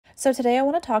So today I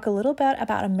want to talk a little bit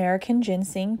about American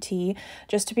ginseng tea.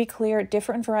 Just to be clear,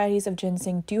 different varieties of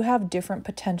ginseng do have different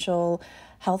potential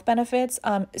health benefits.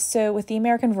 So with the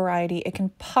American variety, it can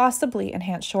possibly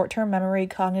enhance short-term memory,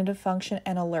 cognitive function,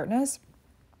 and alertness.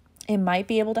 It might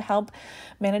be able to help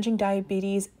managing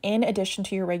diabetes in addition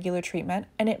to your regular treatment,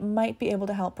 and it might be able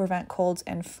to help prevent colds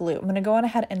and flu. I'm going to go on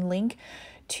ahead and link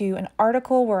to an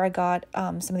article where I got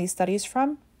some of these studies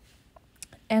from.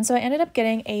 And so I ended up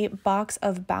getting a box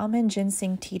of Bauman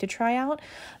ginseng tea to try out.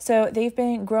 So they've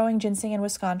been growing ginseng in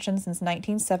Wisconsin since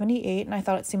 1978, and I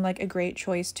thought it seemed like a great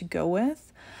choice to go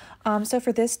with. So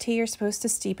for this tea, you're supposed to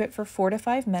steep it for 4 to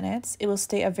 5 minutes. It will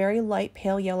stay a very light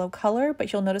pale yellow color,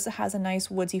 but you'll notice it has a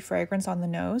nice woodsy fragrance on the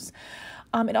nose.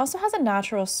 It also has a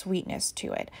natural sweetness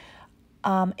to it.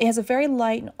 It has a very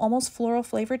light and almost floral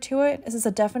flavor to it. This is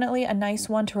definitely a nice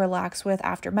one to relax with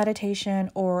after meditation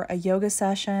or a yoga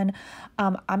session.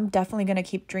 I'm definitely going to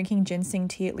keep drinking ginseng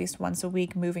tea at least once a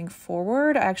week moving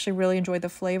forward. I actually really enjoy the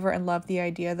flavor and love the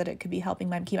idea that it could be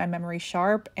helping keep my memory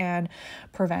sharp and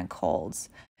prevent colds.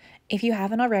 If you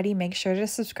haven't already, make sure to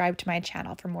subscribe to my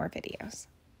channel for more videos.